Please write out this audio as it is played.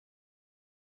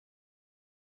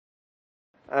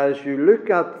as you look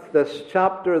at this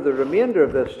chapter, the remainder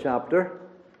of this chapter,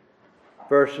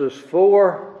 verses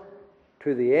 4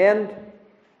 to the end,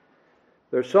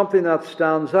 there's something that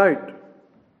stands out.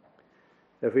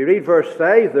 If we read verse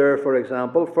 5 there, for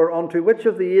example, "For unto which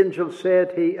of the angels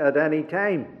said he at any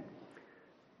time,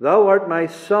 Thou art my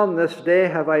son, this day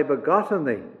have I begotten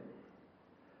thee?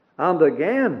 And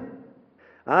again,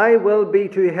 I will be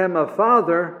to him a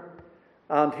father,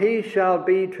 and he shall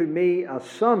be to me a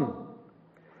son."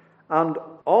 And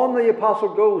on the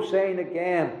apostle goes, saying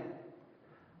again,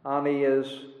 and he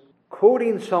is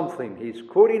quoting something. He's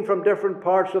quoting from different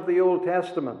parts of the Old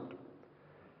Testament.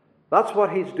 That's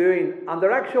what he's doing. And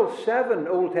there are actual 7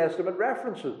 Old Testament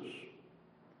references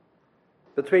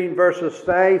between verses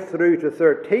 5 through to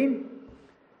 13.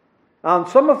 And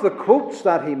some of the quotes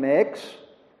that he makes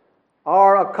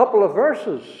are a couple of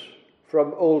verses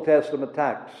from Old Testament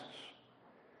texts.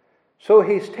 So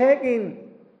he's taking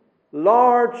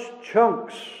large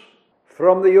chunks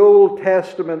from the Old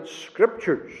Testament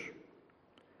scriptures.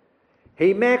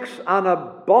 He makes an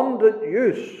abundant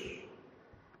use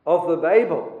of the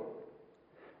Bible.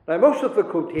 Now, most of the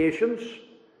quotations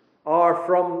are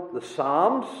from the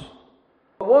Psalms.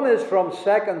 One is from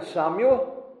 2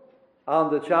 Samuel and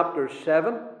the chapter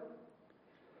 7.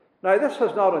 Now, this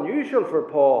is not unusual for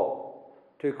Paul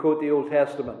to quote the Old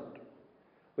Testament.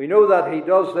 We know that he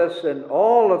does this in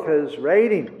all of his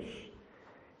writings.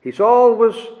 He's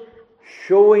always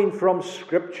showing from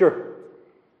Scripture,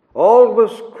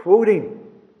 always quoting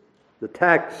the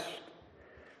text.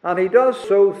 And he does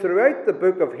so throughout the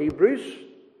book of Hebrews.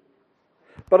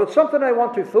 But it's something I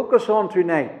want to focus on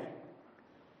tonight.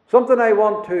 Something I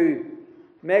want to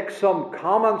make some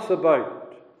comments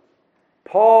about.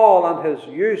 Paul and his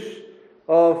use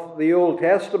of the Old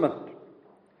Testament.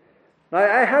 Now,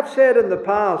 I have said in the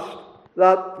past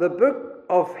that the book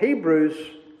of Hebrews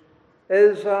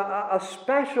is a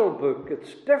special book.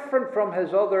 It's different from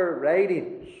his other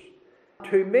writings.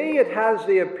 To me, it has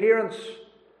the appearance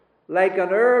like an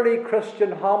early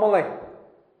Christian homily,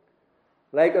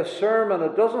 like a sermon.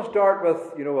 It doesn't start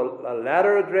with, a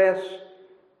letter address,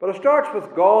 but it starts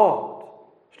with God.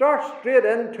 It starts straight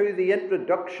into the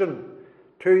introduction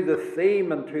to the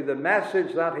theme and to the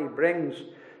message that he brings.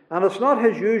 And it's not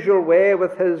his usual way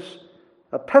with his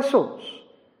epistles.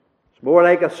 It's more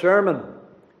like a sermon.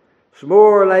 It's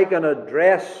more like an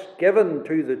address given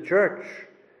to the church.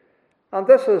 And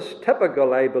this is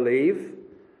typical, I believe,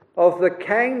 of the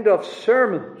kind of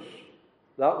sermons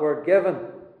that were given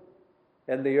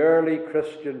in the early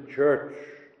Christian church.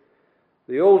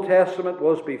 The Old Testament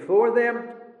was before them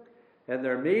in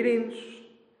their meetings.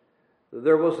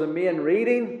 There was the main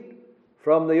reading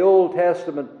from the Old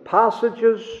Testament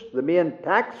passages, the main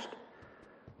text.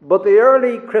 But the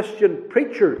early Christian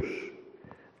preachers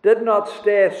did not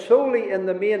stay solely in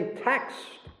the main text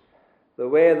the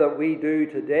way that we do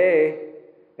today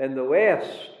in the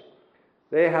West.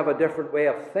 They have a different way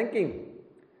of thinking,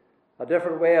 a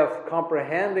different way of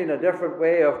comprehending, a different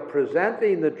way of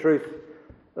presenting the truth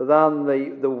than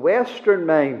the Western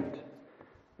mind.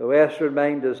 The Western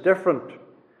mind is different.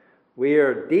 We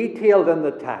are detailed in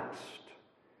the text.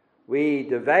 We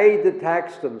divide the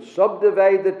text and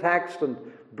subdivide the text and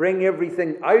bring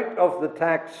everything out of the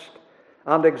text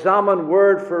and examine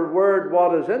word for word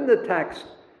what is in the text.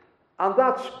 And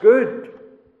that's good.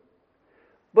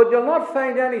 But you'll not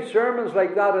find any sermons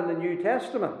like that in the New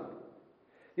Testament.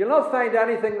 You'll not find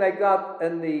anything like that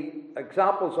in the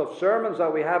examples of sermons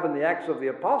that we have in the Acts of the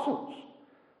Apostles.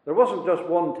 There wasn't just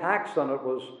one text and it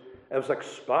was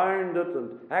expounded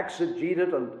and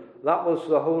exegeted and that was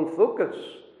the whole focus.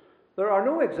 There are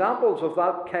no examples of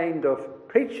that kind of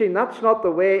preaching. That's not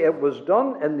the way it was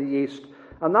done in the East.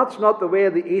 And that's not the way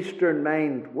the Eastern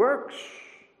mind works.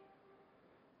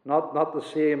 Not the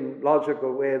same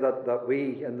logical way that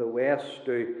we in the West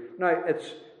do. Now,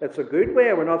 it's a good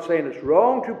way. We're not saying it's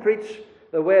wrong to preach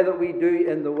the way that we do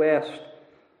in the West.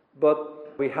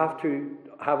 But we have to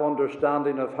have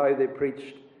understanding of how they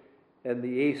preached in the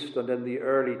East and in the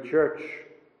early church.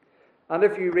 And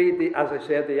if you read, as I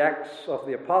said, the Acts of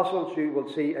the Apostles, you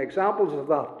will see examples of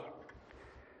that.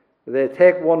 They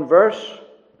take one verse,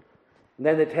 and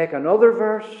then they take another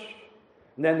verse,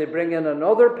 and then they bring in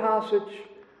another passage,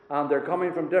 and they're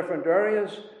coming from different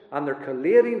areas, and they're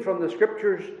collating from the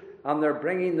Scriptures, and they're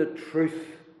bringing the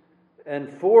truth in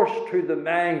force to the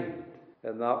mind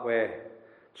in that way.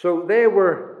 So they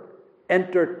were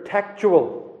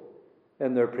intertextual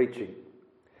in their preaching.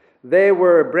 They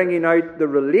were bringing out the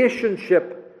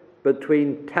relationship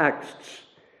between texts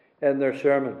in their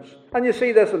sermons. And you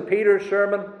see this in Peter's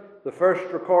sermon, the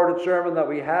first recorded sermon that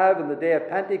we have in the day of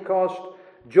Pentecost.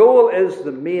 Joel is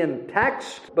the main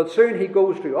text, but soon he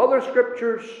goes to other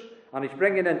scriptures, and he's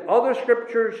bringing in other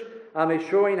scriptures, and he's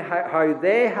showing how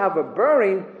they have a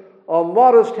bearing on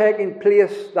what is taking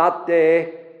place that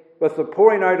day with the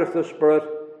pouring out of the Spirit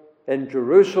in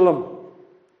Jerusalem.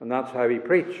 And that's how he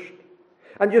preached.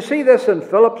 And you see this in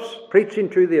Philip's preaching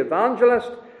to the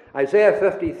evangelist. Isaiah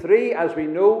 53, as we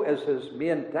know, is his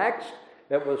main text.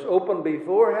 It was open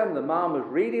before him. The man was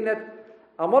reading it.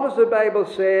 And what does the Bible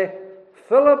say?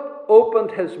 Philip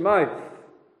opened his mouth.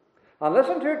 And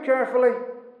listen to it carefully.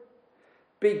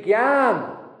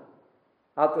 Began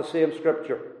at the same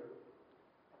scripture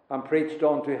and preached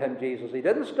unto him Jesus. He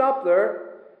didn't stop there.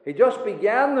 He just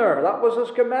began there. That was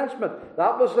his commencement.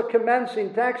 That was the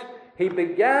commencing text. He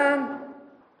began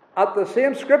at the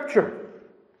same scripture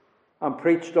and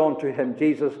preached unto him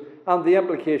Jesus. And the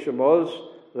implication was,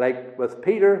 like with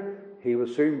Peter, he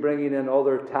was soon bringing in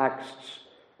other texts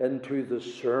into the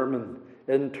sermon,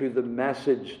 into the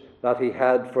message that he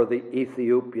had for the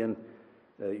Ethiopian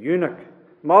eunuch.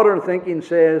 Modern thinking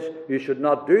says you should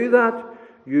not do that.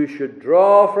 You should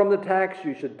draw from the text.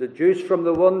 You should deduce from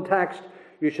the one text.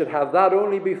 You should have that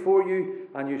only before you,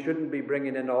 and you shouldn't be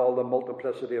bringing in all the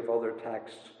multiplicity of other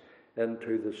texts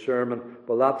into the sermon.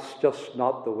 Well, that's just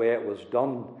not the way it was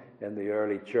done in the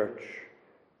early church.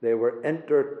 They were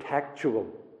intertextual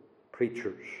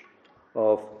preachers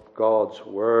of God's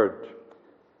word.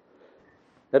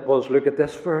 It was, look at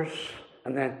this verse,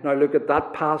 and then now look at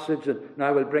that passage, and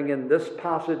now we'll bring in this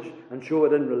passage and show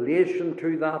it in relation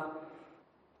to that.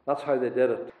 That's how they did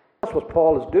it. That's what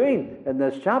Paul is doing in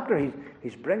this chapter.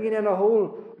 He's bringing in a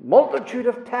whole multitude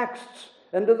of texts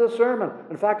into the sermon.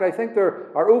 In fact, I think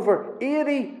there are over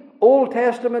 80 Old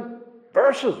Testament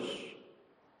verses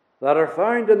that are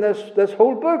found in this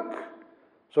whole book.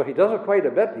 So he does it quite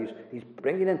a bit. He's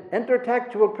bringing in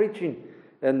intertextual preaching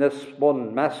in this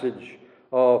one message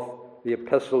of the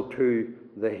epistle to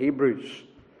the Hebrews.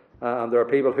 And there are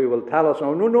people who will tell us,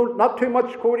 oh, no, not too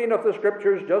much quoting of the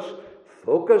scriptures, just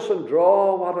focus and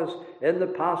draw what is in the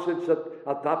passage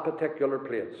at that particular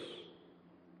place.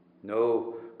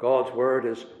 No, God's word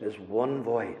is one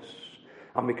voice,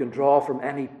 and we can draw from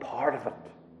any part of it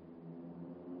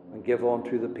and give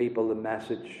unto the people the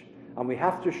message. And we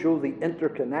have to show the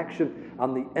interconnection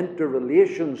and the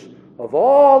interrelations of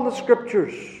all the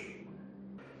scriptures.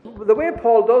 The way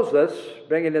Paul does this,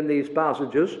 bringing in these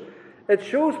passages, it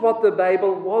shows what the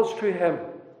Bible was to him.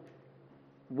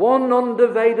 One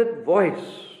undivided voice.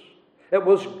 It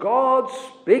was God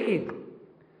speaking.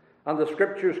 And the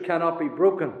scriptures cannot be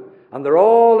broken. And they're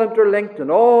all interlinked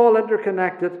and all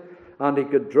interconnected. And he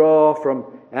could draw from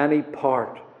any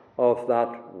part of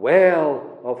that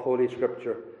well of Holy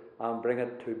Scripture and bring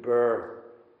it to bear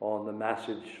on the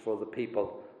message for the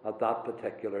people at that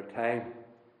particular time.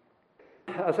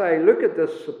 As I look at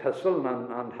this epistle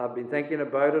and have been thinking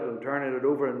about it and turning it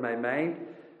over in my mind,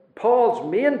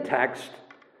 Paul's main text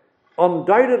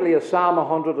undoubtedly is Psalm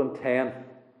 110.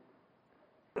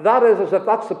 That is as if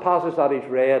that's the passage that he's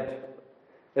read.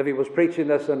 If he was preaching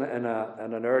this in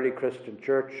an early Christian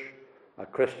church, a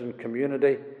Christian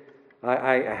community,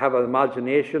 I have an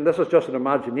imagination. This is just an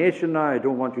imagination now. I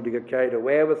don't want you to get carried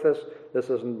away with this. This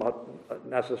isn't what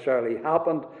necessarily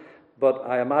happened. But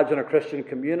I imagine a Christian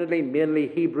community, mainly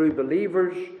Hebrew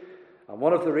believers. And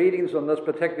one of the readings on this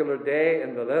particular day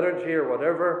in the liturgy or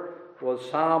whatever was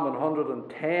Psalm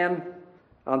 110.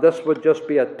 And this would just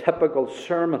be a typical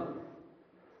sermon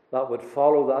that would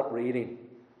follow that reading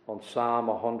on Psalm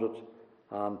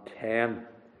 110.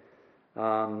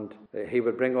 And he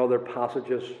would bring other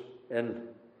passages in.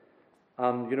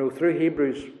 And, through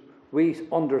Hebrews, we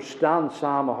understand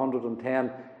Psalm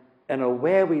 110 in a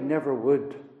way we never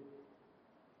would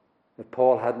if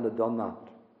Paul hadn't have done that.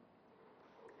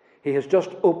 He has just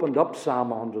opened up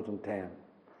Psalm 110.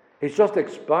 He's just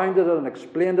expounded it and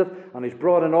explained it, and he's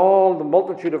brought in all the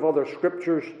multitude of other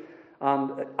scriptures.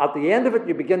 And at the end of it,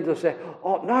 you begin to say,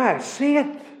 oh, now I see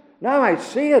it. Now I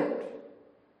see it.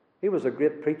 He was a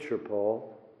great preacher,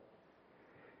 Paul.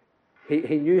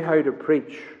 He knew how to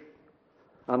preach.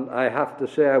 And I have to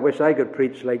say, I wish I could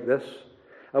preach like this.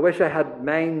 I wish I had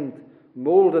mind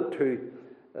molded to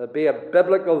be a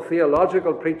biblical,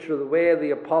 theological preacher the way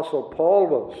the Apostle Paul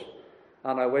was.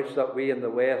 And I wish that we in the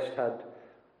West had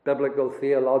biblical,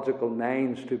 theological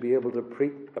minds to be able to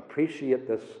appreciate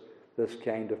this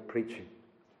kind of preaching.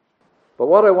 But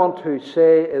what I want to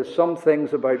say is some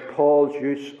things about Paul's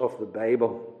use of the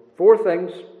Bible. 4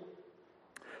 things.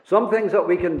 Some things that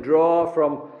we can draw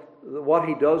from what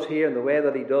he does here and the way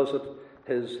that he does it,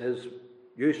 his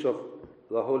use of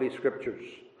the Holy Scriptures.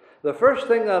 The first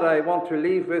thing that I want to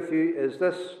leave with you is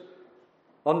this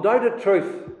undoubted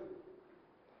truth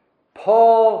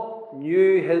Paul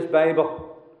knew his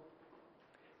Bible.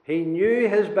 He knew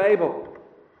his Bible.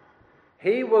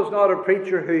 He was not a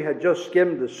preacher who had just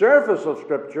skimmed the surface of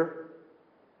Scripture.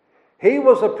 He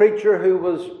was a preacher who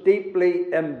was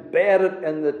deeply embedded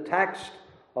in the text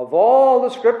of all the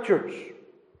Scriptures.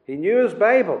 He knew his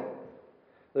Bible.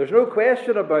 There's no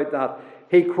question about that.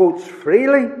 He quotes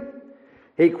freely,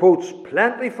 he quotes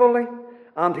plentifully,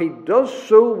 and he does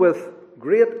so with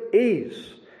great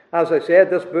ease. As I said,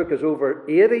 this book is over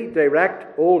 80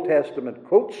 direct Old Testament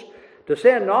quotes, to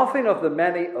say nothing of the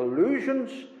many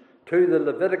allusions to the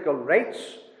Levitical rites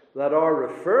that are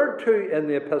referred to in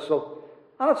the epistle.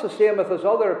 And it's the same with his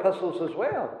other epistles as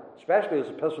well, especially his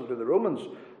epistle to the Romans.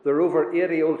 There are over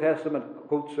 80 Old Testament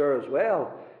quotes there as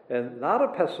well in that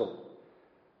epistle.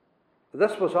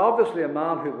 This was obviously a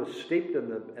man who was steeped in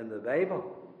the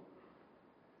Bible.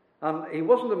 And he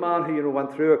wasn't a man who,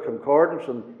 went through a concordance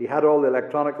and he had all the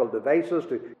electronical devices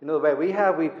to, the way we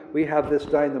have this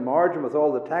down the margin with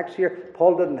all the text here.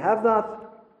 Paul didn't have that.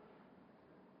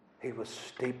 He was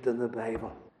steeped in the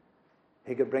Bible.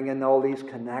 He could bring in all these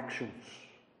connections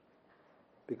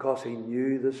because he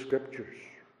knew the Scriptures.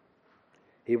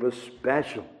 He was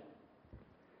special.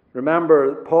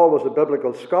 Remember, Paul was a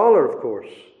biblical scholar, of course.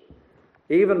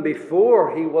 Even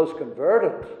before he was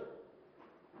converted,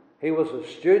 he was a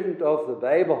student of the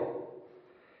Bible.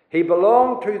 He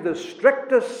belonged to the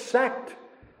strictest sect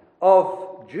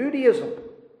of Judaism.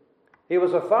 He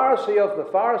was a Pharisee of the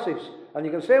Pharisees. And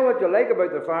you can say what you like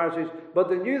about the Pharisees, but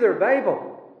they knew their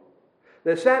Bible.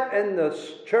 They sat in the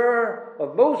chair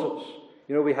of Moses.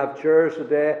 We have chairs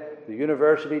today, the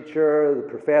university chair, the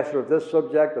professor of this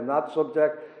subject and that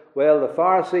subject. Well, the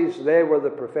Pharisees, they were the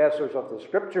professors of the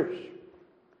Scriptures.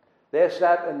 They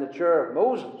sat in the chair of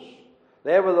Moses.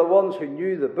 They were the ones who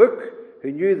knew the book,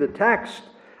 who knew the text.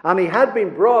 And he had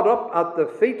been brought up at the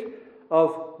feet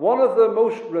of one of the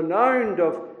most renowned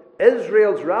of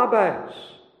Israel's rabbis,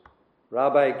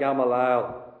 Rabbi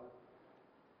Gamaliel.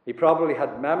 He probably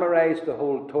had memorized the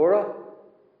whole Torah,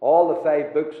 all the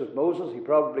 5 books of Moses. He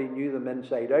probably knew them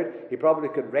inside out. He probably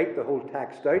could write the whole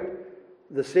text out.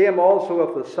 The same also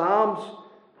of the Psalms,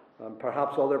 and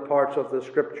perhaps other parts of the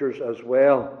Scriptures as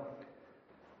well.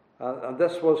 And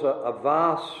this was a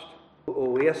vast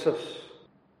oasis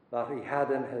that he had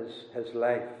in his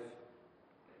life.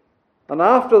 And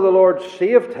after the Lord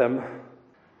saved him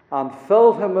and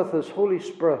filled him with his Holy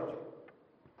Spirit,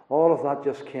 all of that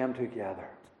just came together.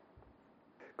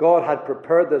 God had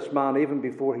prepared this man even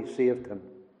before he saved him.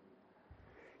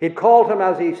 He'd called him,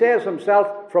 as he says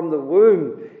himself, from the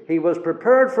womb. He was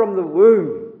prepared from the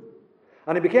womb.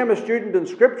 And he became a student in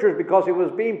Scriptures because he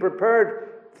was being prepared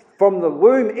from the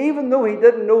womb, even though he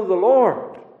didn't know the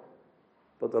Lord.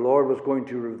 But the Lord was going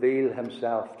to reveal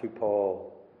himself to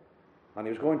Paul. And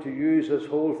he was going to use his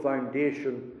whole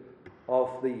foundation of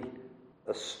the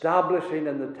establishing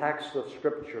in the text of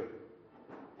Scripture,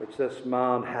 which this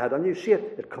man had. And you see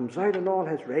it comes out in all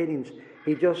his writings.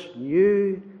 He just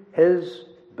knew his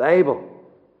Bible.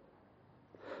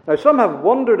 Now, some have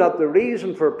wondered at the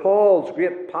reason for Paul's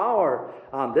great power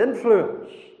and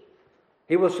influence.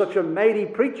 He was such a mighty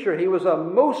preacher. He was a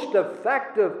most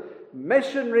effective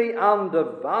missionary and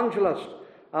evangelist.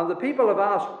 And the people have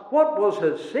asked, what was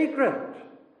his secret?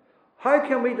 How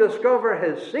can we discover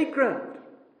his secret?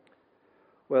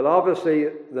 Well, obviously,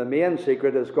 the main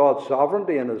secret is God's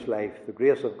sovereignty in his life, the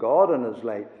grace of God in his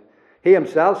life. He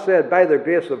himself said, by the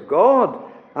grace of God,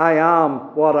 I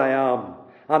am what I am.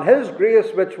 And his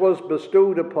grace which was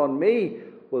bestowed upon me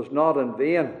was not in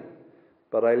vain.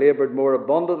 But I laboured more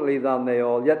abundantly than they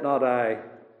all, yet not I,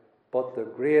 but the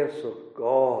grace of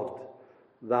God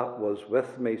that was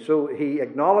with me. So he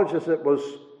acknowledges it was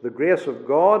the grace of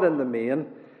God in the main.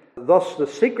 Thus the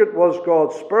secret was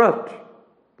God's Spirit,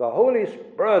 the Holy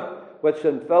Spirit which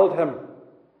infilled him.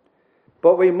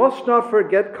 But we must not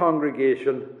forget,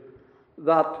 congregation,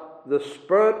 that the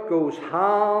Spirit goes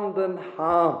hand in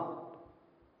hand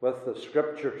with the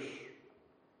Scriptures.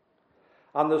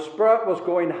 And the Spirit was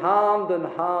going hand in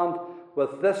hand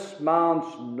with this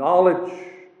man's knowledge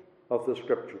of the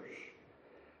Scriptures.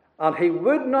 And he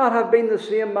would not have been the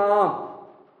same man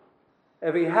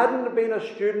if he hadn't been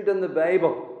a student in the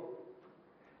Bible,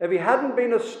 if he hadn't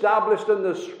been established in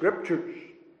the Scriptures,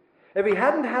 if he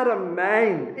hadn't had a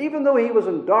mind, even though he was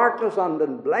in darkness and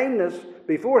in blindness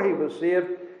before he was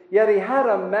saved, yet he had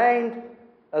a mind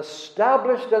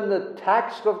established in the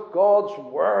text of God's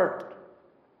Word.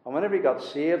 And whenever he got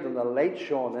saved and the light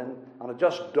shone in, and it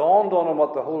just dawned on him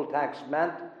what the whole text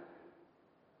meant,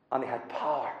 and he had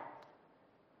power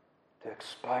to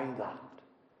expound that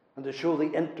and to show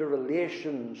the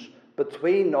interrelations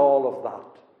between all of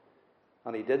that.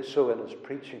 And he did so in his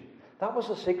preaching. That was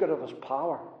the secret of his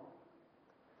power.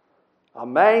 A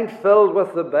mind filled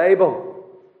with the Bible,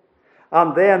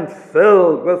 and then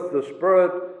filled with the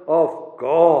Spirit of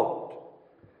God.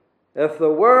 If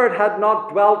the Word had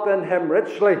not dwelt in him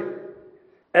richly,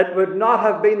 it would not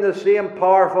have been the same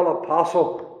powerful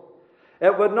apostle.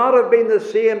 It would not have been the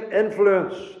same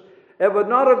influence. It would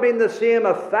not have been the same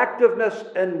effectiveness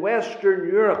in Western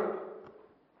Europe.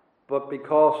 But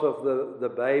because of the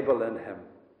Bible in him,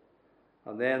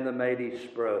 and then the mighty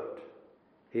Spirit,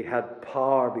 he had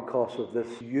power because of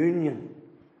this union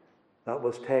that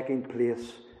was taking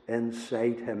place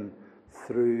inside him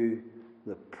through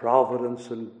the providence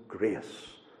and grace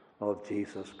of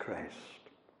Jesus Christ.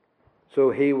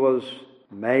 So he was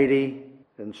mighty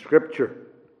in Scripture.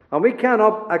 And we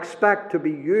cannot expect to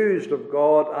be used of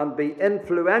God and be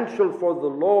influential for the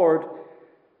Lord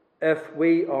if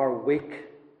we are weak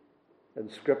in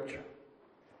Scripture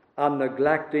and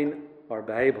neglecting our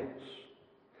Bibles.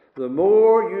 The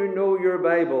more you know your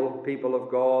Bible, people of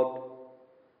God,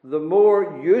 the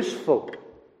more useful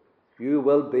you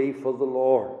will be for the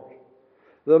Lord.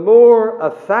 The more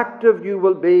effective you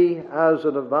will be as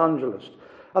an evangelist.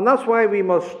 And that's why we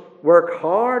must work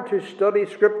hard to study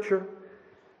Scripture.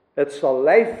 It's a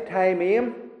lifetime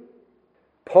aim.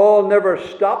 Paul never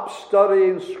stopped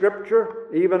studying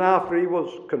Scripture, even after he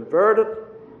was converted.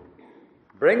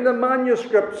 Bring the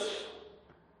manuscripts,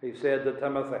 he said to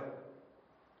Timothy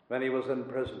when he was in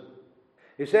prison.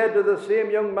 He said to the same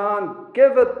young man,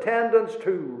 give attendance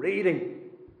to reading.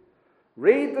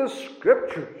 Read the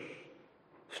Scriptures.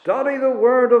 Study the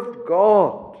Word of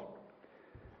God.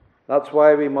 That's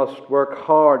why we must work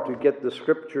hard to get the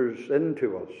Scriptures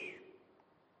into us.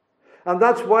 And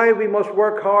that's why we must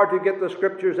work hard to get the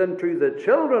Scriptures into the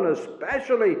children,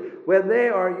 especially when they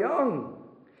are young.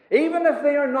 Even if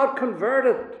they are not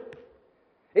converted.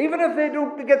 Even if they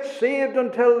don't get saved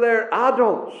until they're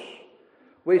adults.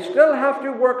 We still have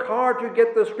to work hard to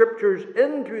get the Scriptures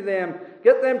into them.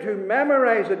 Get them to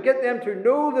memorize it. Get them to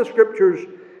know the Scriptures.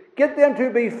 Get them to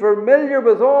be familiar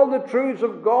with all the truths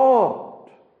of God.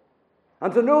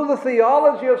 And to know the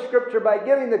theology of Scripture by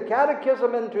getting the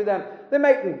catechism into them. They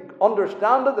mightn't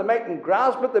understand it. They mightn't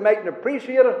grasp it. They mightn't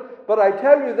appreciate it. But I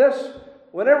tell you this,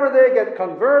 whenever they get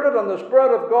converted and the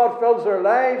Spirit of God fills their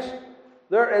lives,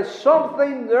 there is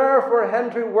something there for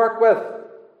Him to work with.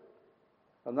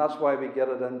 And that's why we get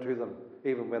it into them,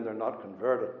 even when they're not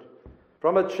converted.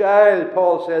 From a child,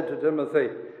 Paul said to Timothy,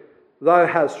 thou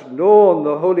hast known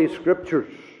the Holy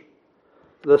Scriptures.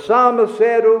 The psalmist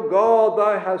said, O God,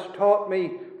 thou hast taught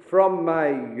me from my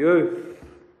youth.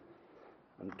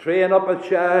 And train up a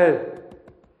child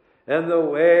in the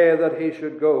way that he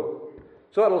should go.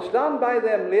 So it'll stand by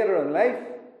them later in life,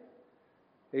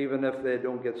 even if they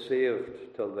don't get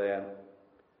saved till then.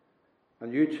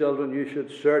 And you children, you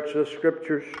should search the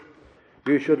Scriptures.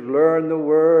 You should learn the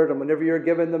Word. And whenever you're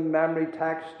given the memory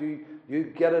text,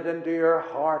 you get it into your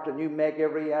heart and you make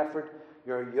every effort.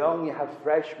 You're young, you have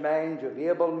fresh minds, you have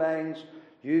able minds.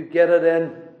 You get it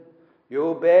in. You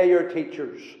obey your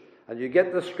teachers. And you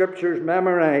get the Scriptures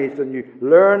memorized and you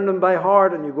learn them by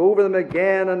heart and you go over them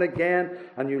again and again.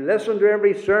 And you listen to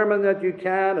every sermon that you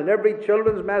can and every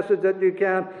children's message that you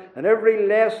can and every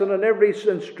lesson and every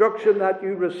instruction that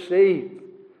you receive.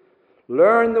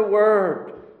 Learn the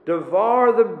Word.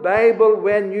 Devour the Bible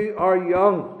when you are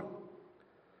young.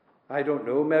 I don't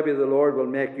know, maybe the Lord will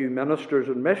make you ministers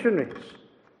and missionaries.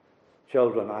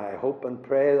 Children, I hope and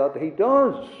pray that He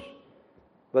does.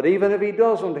 But even if He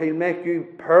doesn't, He'll make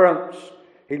you parents.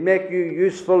 He'll make you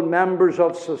useful members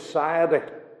of society.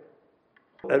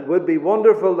 It would be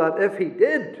wonderful that if He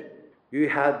did, you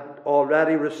had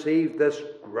already received this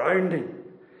grounding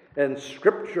in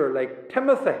Scripture like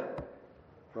Timothy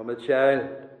from a child.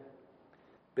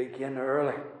 Begin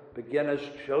early. Begin as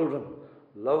children.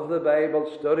 Love the Bible,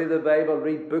 study the Bible,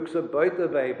 read books about the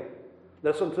Bible.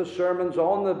 Listen to sermons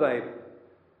on the Bible.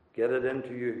 Get it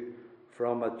into you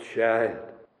from a child.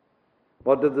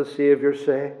 What did the Savior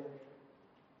say?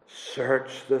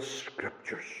 Search the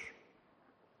Scriptures.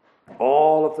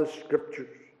 All of the Scriptures.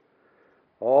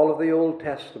 All of the Old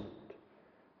Testament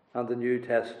and the New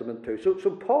Testament too.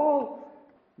 So Paul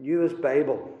knew his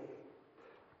Bible.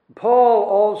 Paul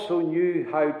also knew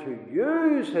how to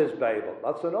use his Bible.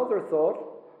 That's another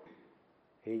thought.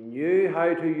 He knew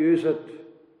how to use it.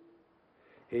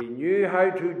 He knew how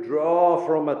to draw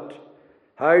from it,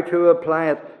 how to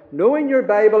apply it. Knowing your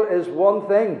Bible is one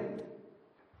thing.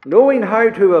 Knowing how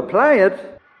to apply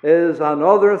it is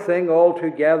another thing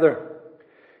altogether.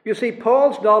 You see,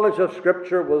 Paul's knowledge of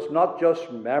Scripture was not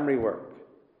just memory work.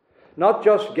 Not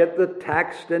just get the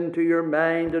text into your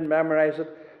mind and memorize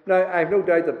it. Now, I have no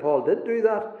doubt that Paul did do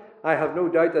that. I have no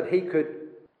doubt that he could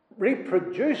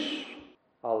reproduce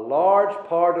a large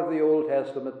part of the Old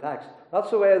Testament text. That's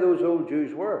the way those old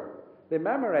Jews were. They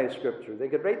memorized Scripture. They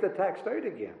could write the text out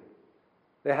again.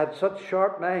 They had such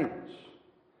sharp minds.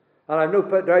 And I have no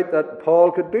doubt that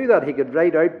Paul could do that. He could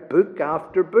write out book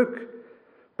after book.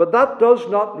 But that does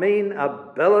not mean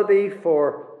ability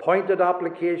for pointed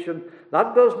application.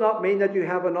 That does not mean that you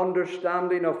have an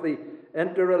understanding of the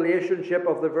interrelationship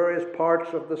of the various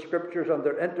parts of the Scriptures and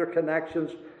their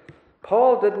interconnections.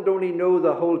 Paul didn't only know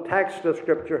the whole text of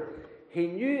Scripture, he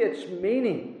knew its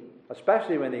meaning,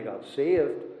 especially when he got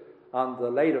saved and the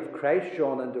light of Christ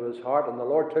shone into his heart and the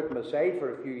Lord took him aside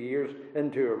for a few years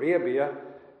into Arabia.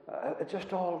 It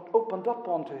just all opened up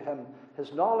onto him,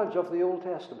 his knowledge of the Old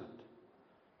Testament.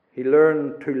 He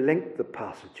learned to link the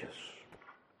passages.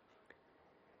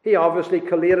 He obviously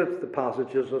collated the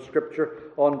passages of Scripture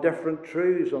on different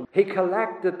truths. He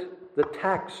collected the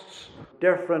texts,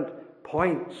 different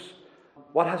points.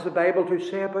 What has the Bible to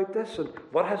say about this? And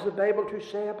what has the Bible to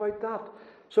say about that?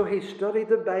 So he studied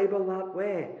the Bible that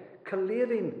way,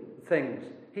 collating things.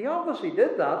 He obviously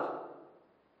did that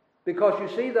because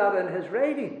you see that in his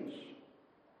writings.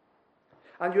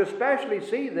 And you especially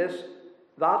see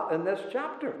that in this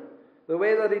chapter, the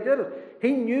way that he did it.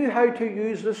 He knew how to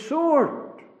use the sword.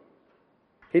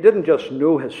 He didn't just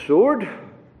know his sword,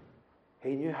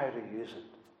 he knew how to use it.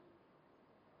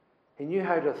 He knew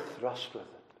how to thrust with it.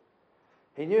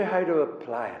 He knew how to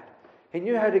apply it. He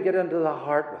knew how to get into the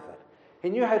heart with it. He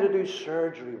knew how to do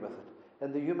surgery with it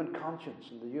in the human conscience,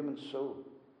 in the human soul.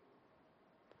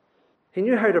 He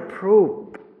knew how to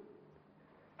probe,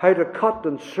 how to cut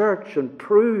and search and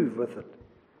prove with it.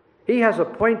 He has a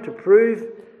point to prove,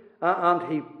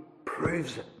 and he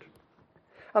proves it.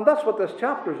 And that's what this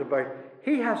chapter is about.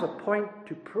 He has a point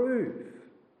to prove.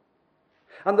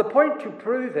 And the point to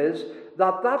prove is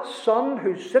that that Son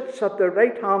who sits at the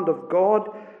right hand of God,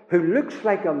 who looks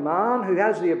like a man, who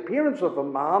has the appearance of a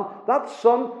man, that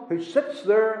Son who sits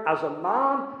there as a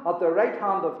man at the right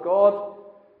hand of God,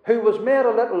 who was made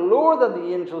a little lower than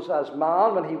the angels as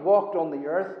man when he walked on the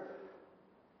earth,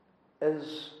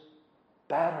 is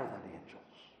better than the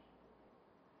angels,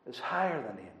 is higher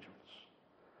than the angels.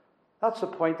 That's the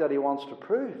point that he wants to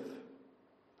prove.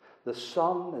 The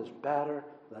Son is better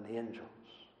than the angels.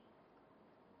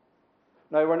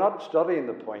 Now, we're not studying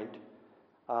the point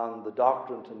and the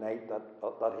doctrine tonight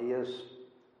that he is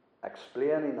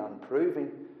explaining and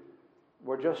proving.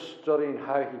 We're just studying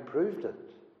how he proved it.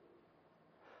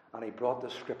 And he brought the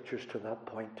Scriptures to that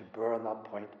point, to bear on that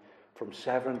point, from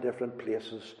 7 different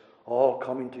places, all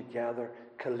coming together,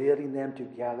 collating them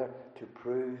together to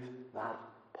prove that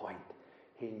point.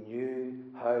 He knew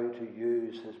how to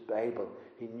use his Bible.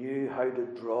 He knew how to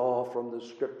draw from the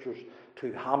Scriptures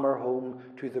to hammer home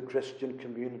to the Christian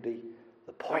community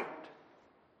the point.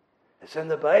 It's in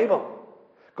the Bible.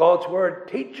 God's Word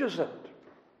teaches it.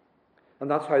 And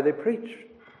that's how they preached.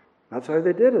 That's how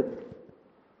they did it.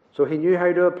 So he knew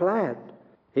how to apply it.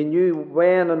 He knew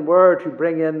when and where to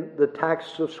bring in the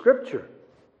texts of Scripture.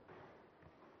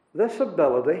 This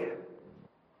ability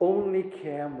only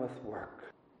came with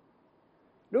work.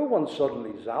 No one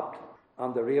suddenly zapped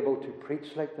and they're able to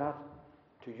preach like that,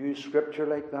 to use Scripture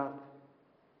like that.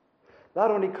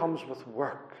 That only comes with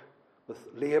work, with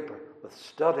labour, with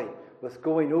study, with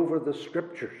going over the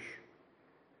Scriptures.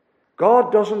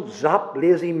 God doesn't zap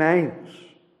lazy minds,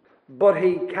 but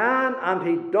he can and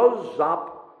he does zap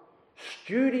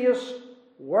studious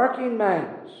working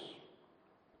minds.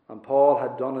 And Paul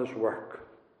had done his work.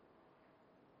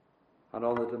 And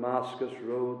on the Damascus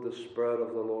road, the Spirit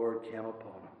of the Lord came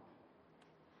upon him.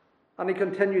 And he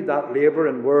continued that labour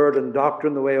in word and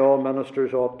doctrine the way all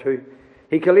ministers ought to.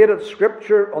 He collated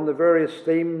Scripture on the various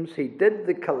themes. He did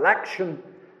the collection,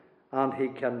 and he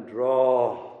can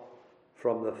draw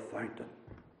from the fountain.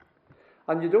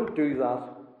 And you don't do that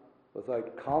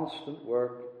without constant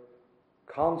work,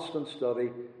 constant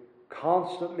study,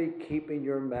 constantly keeping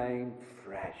your mind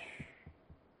fresh.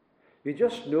 You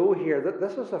just know here that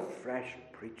this is a fresh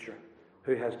preacher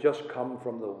who has just come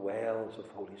from the wells of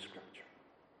Holy Scripture.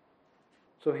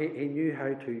 So he knew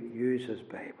how to use his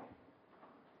Bible.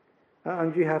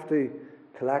 And you have to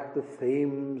collect the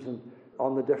themes and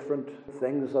on the different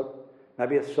things that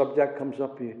maybe a subject comes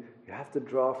up, you have to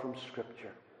draw from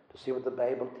Scripture to see what the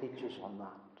Bible teaches on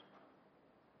that.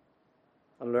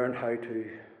 And learn how to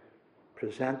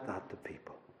present that to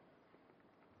people.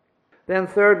 Then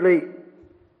thirdly,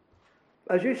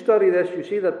 as you study this, you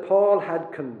see that Paul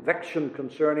had conviction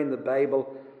concerning the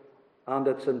Bible and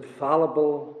its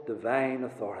infallible divine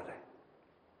authority.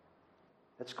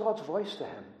 It's God's voice to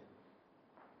him.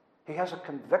 He has a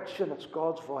conviction it's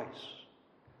God's voice.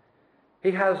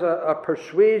 He has a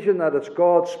persuasion that it's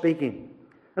God speaking.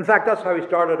 In fact, that's how he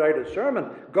started out his sermon.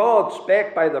 God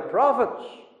spake by the prophets.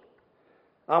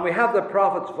 And we have the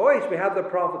prophet's voice, we have the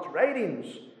prophet's writings.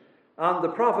 And the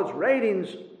prophet's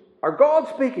writings are God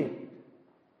speaking.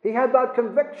 He had that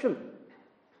conviction.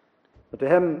 But to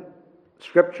him,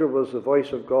 Scripture was the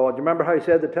voice of God. You remember how he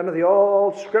said to Timothy,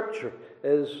 all Scripture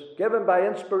is given by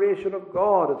inspiration of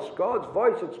God. It's God's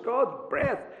voice, it's God's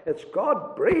breath, it's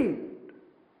God-breathed.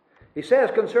 He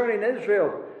says concerning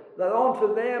Israel that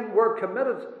unto them were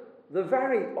committed the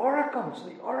very oracles,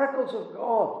 the oracles of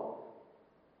God.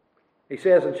 He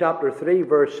says in chapter 3,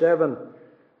 verse 7,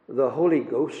 the Holy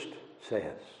Ghost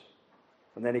says.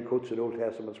 And then he quotes an Old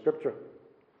Testament scripture.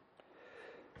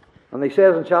 And he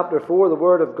says in chapter 4, the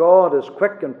word of God is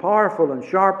quick and powerful and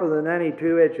sharper than any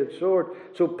two-edged sword.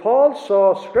 So Paul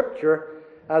saw Scripture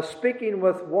as speaking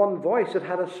with one voice. It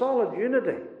had a solid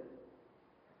unity.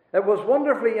 It was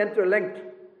wonderfully interlinked.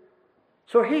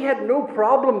 So he had no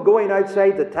problem going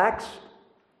outside the text.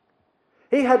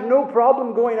 He had no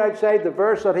problem going outside the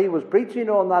verse that he was preaching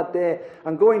on that day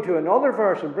and going to another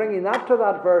verse and bringing that to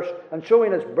that verse and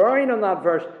showing its bearing on that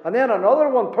verse and then another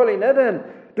one pulling it in.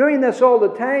 Doing this all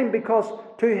the time because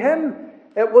to him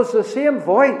it was the same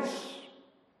voice.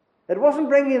 It wasn't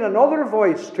bringing another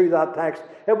voice to that text.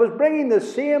 It was bringing the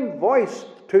same voice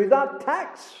to that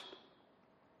text.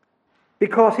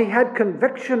 Because he had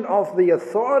conviction of the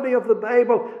authority of the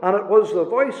Bible, and it was the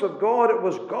voice of God. It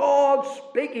was God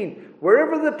speaking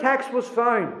wherever the text was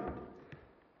found.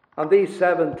 And these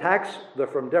 7 texts, they're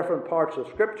from different parts of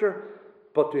Scripture,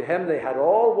 but to him they had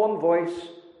all one voice,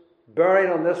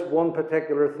 bearing on this one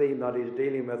particular theme that he's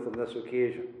dealing with on this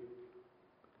occasion.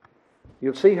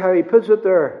 You'll see how he puts it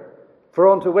there. For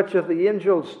unto which of the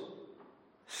angels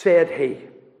said he?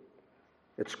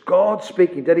 It's God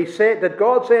speaking. Did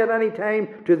God say at any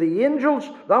time to the angels,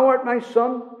 thou art my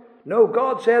son? No,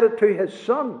 God said it to his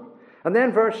son. And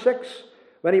then verse 6,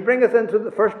 when he bringeth into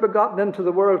the first begotten into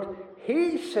the world,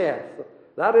 he saith,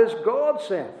 that is, God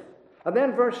saith. And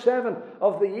then verse 7,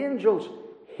 of the angels,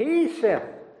 he saith.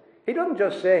 He doesn't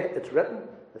just say it's written,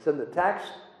 it's in the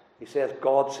text. He says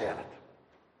God said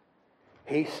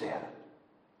it. He said it.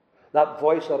 That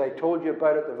voice that I told you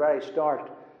about at the very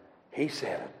start, he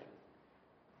said it.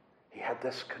 He had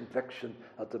this conviction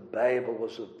that the Bible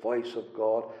was the voice of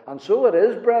God. And so it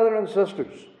is, brethren and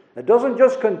sisters. It doesn't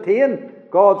just contain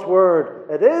God's Word.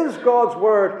 It is God's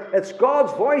Word. It's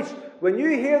God's voice. When you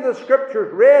hear the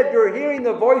Scriptures read, you're hearing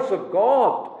the voice of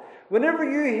God. Whenever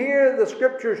you hear the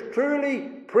Scriptures truly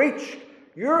preached,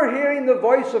 you're hearing the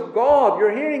voice of God.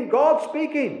 You're hearing God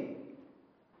speaking.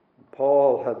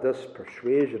 Paul had this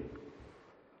persuasion.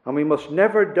 And we must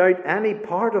never doubt any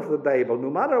part of the Bible, no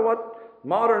matter what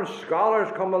modern scholars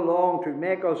come along to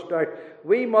make us doubt.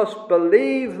 We must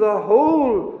believe the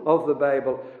whole of the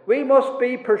Bible. We must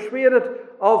be persuaded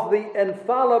of the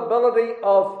infallibility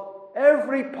of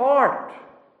every part.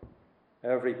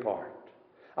 Every part.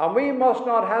 And we must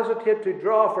not hesitate to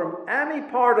draw from any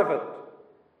part of it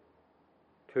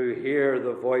to hear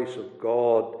the voice of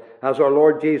God. As our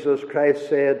Lord Jesus Christ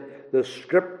said, the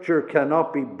Scripture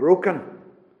cannot be broken.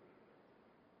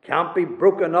 Can't be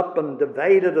broken up and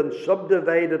divided and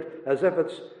subdivided as if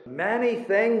it's many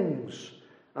things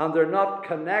and they're not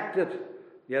connected.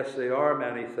 Yes, they are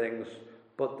many things,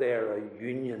 but they're a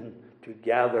union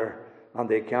together and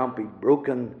they can't be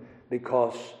broken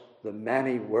because the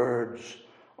many words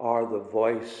are the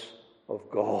voice of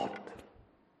God.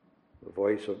 The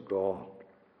voice of God.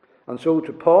 And so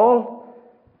to Paul,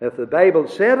 if the Bible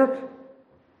said it,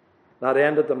 that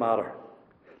ended the matter.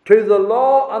 To the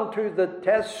law and to the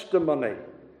testimony.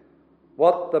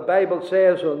 What the Bible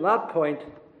says on that point,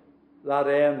 that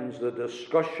ends the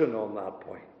discussion on that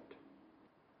point.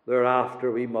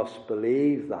 Thereafter, we must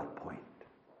believe that point,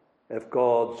 if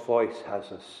God's voice has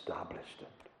established it.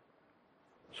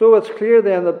 So it's clear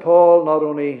then that Paul, not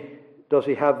only does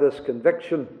he have this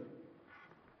conviction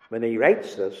when he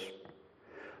writes this,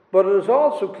 but it is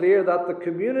also clear that the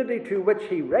community to which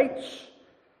he writes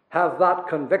have that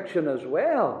conviction as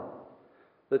well.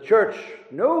 The church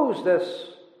knows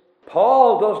this.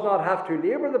 Paul does not have to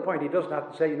labour the point. He doesn't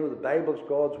have to say, the Bible's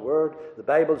God's Word, the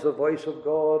Bible's the voice of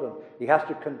God, and he has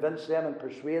to convince them and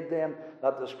persuade them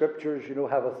that the Scriptures,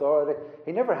 have authority.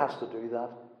 He never has to do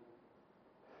that.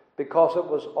 Because it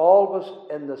was always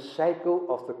in the cycle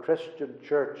of the Christian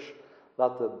church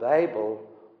that the Bible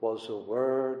was the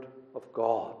Word of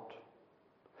God.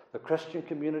 The Christian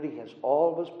community has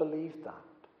always believed that.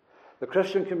 The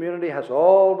Christian community has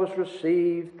always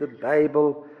received the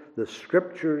Bible, the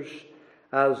Scriptures,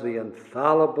 as the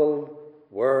infallible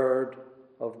Word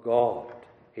of God.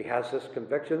 He has this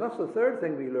conviction. That's the third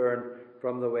thing we learn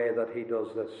from the way that he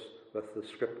does this with the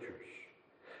Scriptures.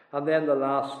 And then the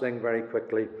last thing, very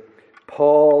quickly,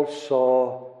 Paul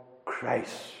saw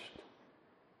Christ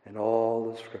in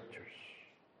all the Scriptures.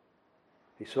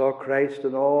 He saw Christ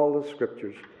in all the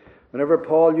Scriptures. Whenever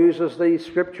Paul uses these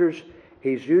Scriptures,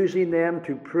 he's using them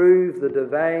to prove the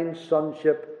divine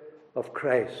sonship of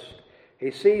Christ.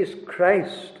 He sees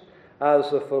Christ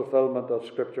as the fulfillment of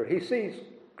Scripture. He sees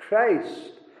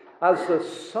Christ as the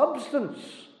substance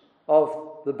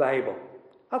of the Bible.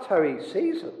 That's how he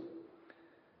sees it.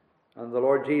 And the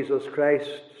Lord Jesus Christ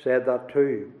said that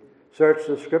too. Search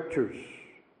the Scriptures.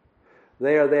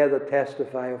 They are there that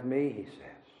testify of me, he says.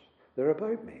 They're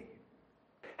about me.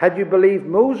 Had you believed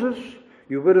Moses,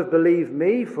 you would have believed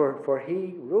me, for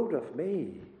he wrote of me.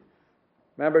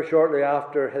 Remember, shortly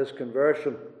after his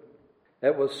conversion,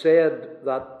 it was said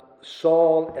that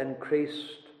Saul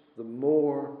increased the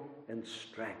more in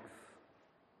strength.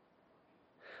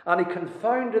 And he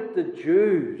confounded the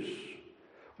Jews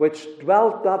which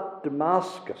dwelt at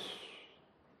Damascus,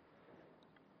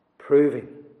 proving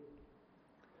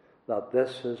that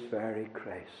this is very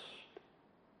Christ.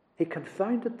 He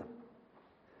confounded them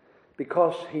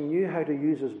because he knew how to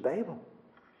use his Bible.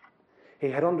 He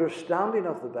had understanding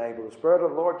of the Bible. The Spirit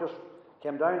of the Lord just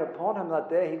came down upon him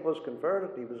that day. He was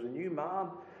converted. He was a new man.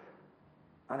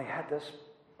 And he had this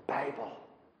Bible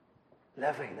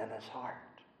living in his heart.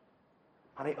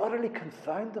 And he utterly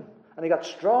confounded them. And he got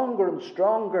stronger and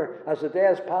stronger as the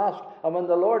days passed. And when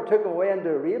the Lord took him away into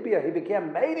Arabia, he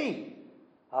became mighty.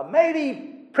 A mighty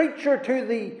preacher to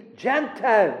the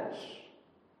Gentiles.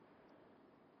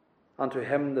 And to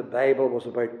him the Bible was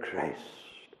about Christ.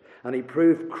 And he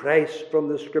proved Christ from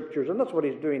the Scriptures. And that's what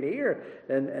he's doing here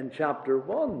in chapter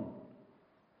 1.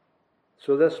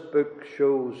 So this book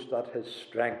shows that his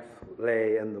strength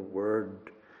lay in the Word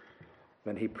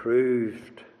when he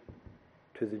proved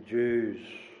to the Jews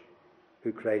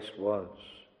who Christ was.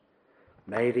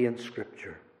 Mighty in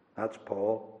Scripture. That's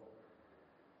Paul.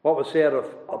 What was said of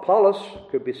Apollos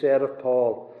could be said of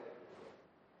Paul.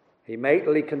 He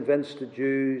mightily convinced the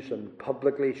Jews and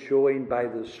publicly showing by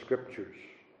the Scriptures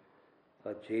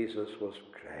that Jesus was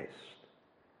Christ.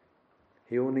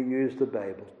 He only used the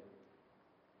Bible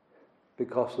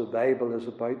because the Bible is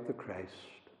about the Christ.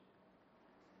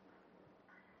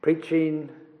 Preaching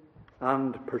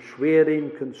and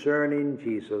persuading concerning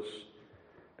Jesus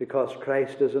because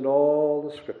Christ is in all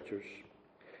the Scriptures.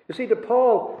 You see, to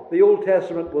Paul, the Old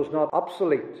Testament was not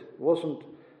obsolete. It wasn't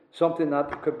something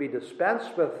that could be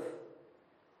dispensed with.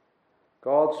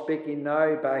 God, speaking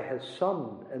now by his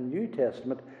Son in New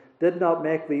Testament, did not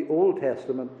make the Old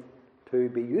Testament to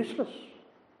be useless.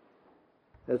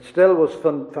 It still was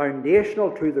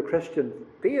foundational to the Christian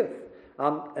faith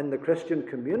and in the Christian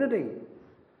community.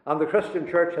 And the Christian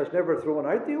church has never thrown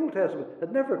out the Old Testament.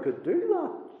 It never could do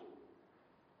that.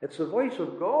 It's the voice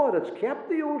of God. It's kept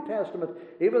the Old Testament,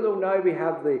 even though now we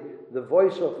have the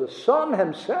voice of the Son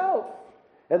himself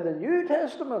in the New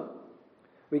Testament.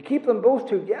 We keep them both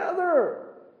together.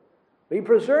 We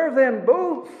preserve them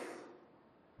both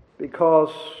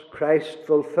because Christ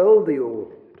fulfilled the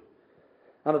Old.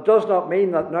 And it does not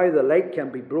mean that now the light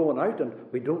can be blown out and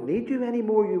we don't need you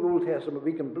anymore, you Old Testament.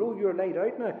 We can blow your light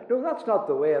out now. No, that's not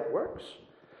the way it works.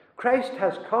 Christ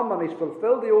has come and he's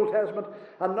fulfilled the Old Testament,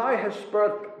 and now his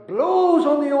Spirit blows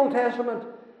on the Old Testament,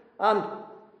 and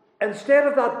instead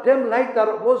of that dim light that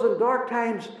it was in dark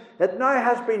times, it now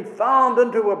has been found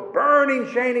into a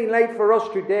burning, shining light for us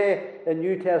today in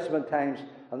New Testament times.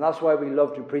 And that's why we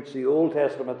love to preach the Old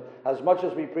Testament as much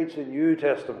as we preach the New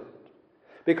Testament.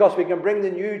 Because we can bring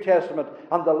the New Testament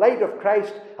and the light of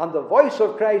Christ and the voice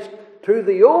of Christ to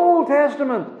the Old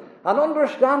Testament and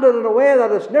understand it in a way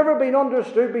that has never been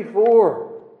understood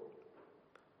before.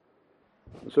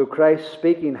 So Christ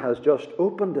speaking has just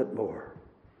opened it more,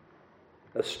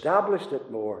 established it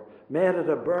more, made it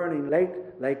a burning light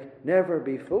like never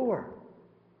before.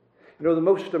 You know, the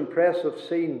most impressive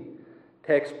scene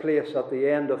takes place at the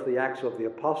end of the Acts of the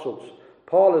Apostles.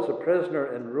 Paul is a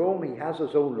prisoner in Rome. He has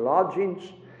his own lodgings.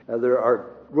 There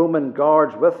are Roman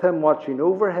guards with him, watching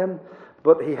over him.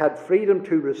 But he had freedom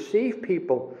to receive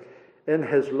people in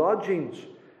his lodgings.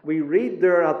 We read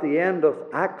there at the end of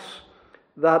Acts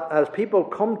that as people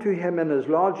come to him in his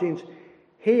lodgings,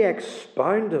 he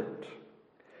expounded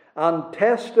and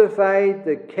testified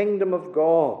the kingdom of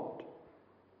God,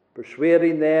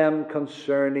 persuading them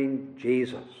concerning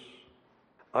Jesus.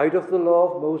 Out of the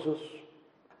law of Moses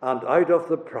and out of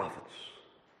the prophets.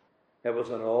 It was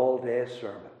an all-day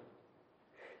sermon.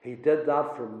 He did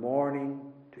that from morning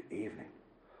to evening.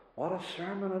 What a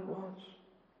sermon it was.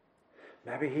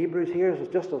 Maybe Hebrews here is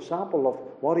just a sample of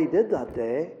what he did that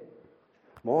day.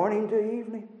 Morning to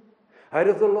evening. Out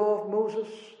of the law of Moses,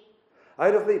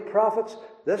 out of the prophets,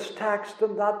 this text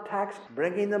and that text,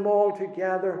 bringing them all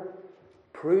together,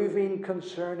 proving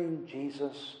concerning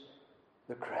Jesus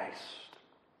the Christ.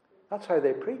 That's how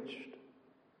they preached.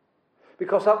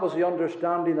 Because that was the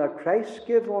understanding that Christ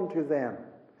gave unto them.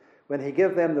 When he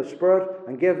gave them the Spirit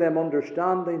and gave them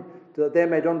understanding, that they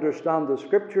might understand the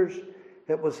Scriptures,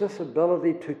 it was this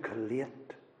ability to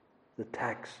collate the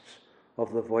texts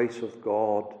of the voice of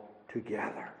God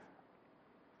together.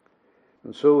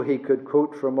 And so he could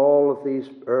quote from all of these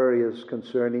areas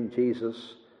concerning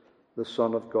Jesus, the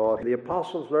Son of God. The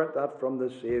apostles learnt that from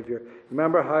the Saviour.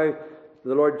 Remember how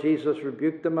the Lord Jesus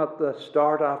rebuked them at the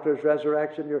start after his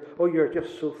resurrection? You're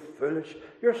just so foolish.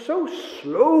 You're so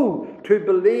slow to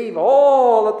believe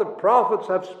all that the prophets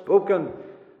have spoken.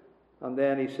 And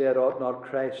then he said, ought not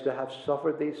Christ to have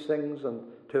suffered these things and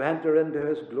to enter into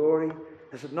his glory?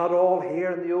 Is it not all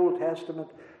here in the Old Testament?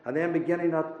 And then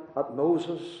beginning at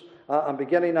Moses and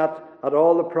beginning at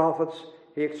all the prophets,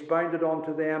 he expounded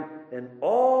unto them in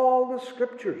all the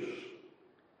Scriptures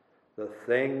the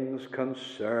things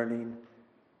concerning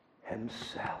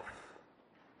himself.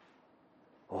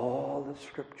 All the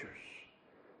Scriptures,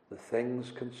 the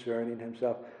things concerning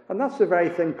himself. And that's the very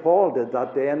thing Paul did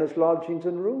that day in his lodgings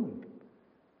in Rome.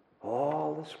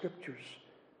 All the Scriptures,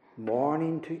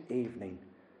 morning to evening,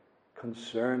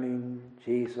 concerning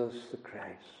Jesus the Christ.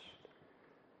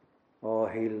 Oh,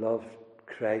 he loved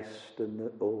Christ in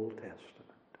the Old Testament.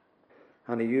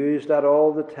 And he used that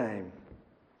all the time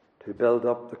to build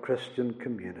up the Christian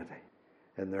community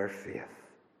in their faith.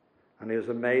 And he was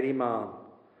a mighty man.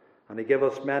 And he gave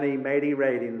us many mighty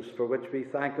writings for which we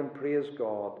thank and praise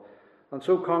God. And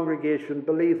so, congregation,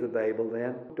 believe the Bible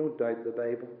then. Don't doubt the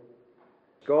Bible.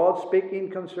 God speaking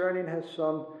concerning his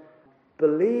Son.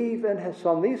 Believe in his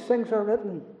Son. These things are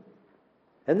written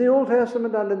in the Old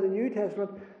Testament and in the New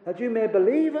Testament, that you may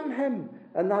believe in him,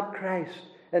 in that Christ,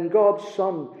 in God's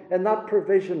Son, in that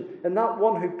provision, in that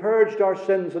one who purged our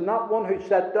sins, in that one who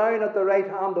sat down at the right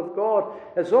hand of God.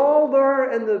 It's all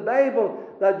there in the Bible,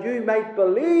 that you might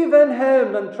believe in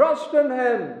him and trust in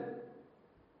him.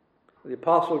 The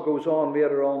apostle goes on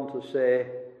later on to say,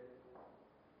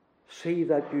 see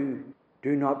that you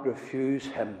do not refuse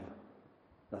him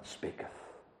that speaketh.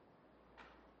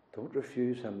 Don't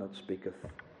refuse him that speaketh.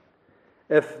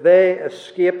 If they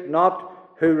escape not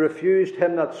who refused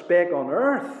him that spake on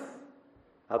earth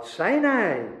at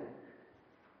Sinai,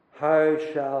 how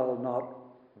shall not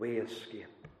we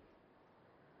escape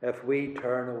if we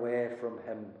turn away from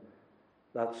him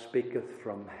that speaketh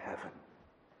from heaven?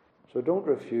 So don't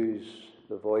refuse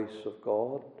the voice of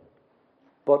God,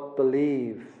 but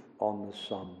believe on the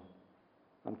Son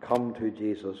and come to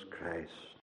Jesus Christ.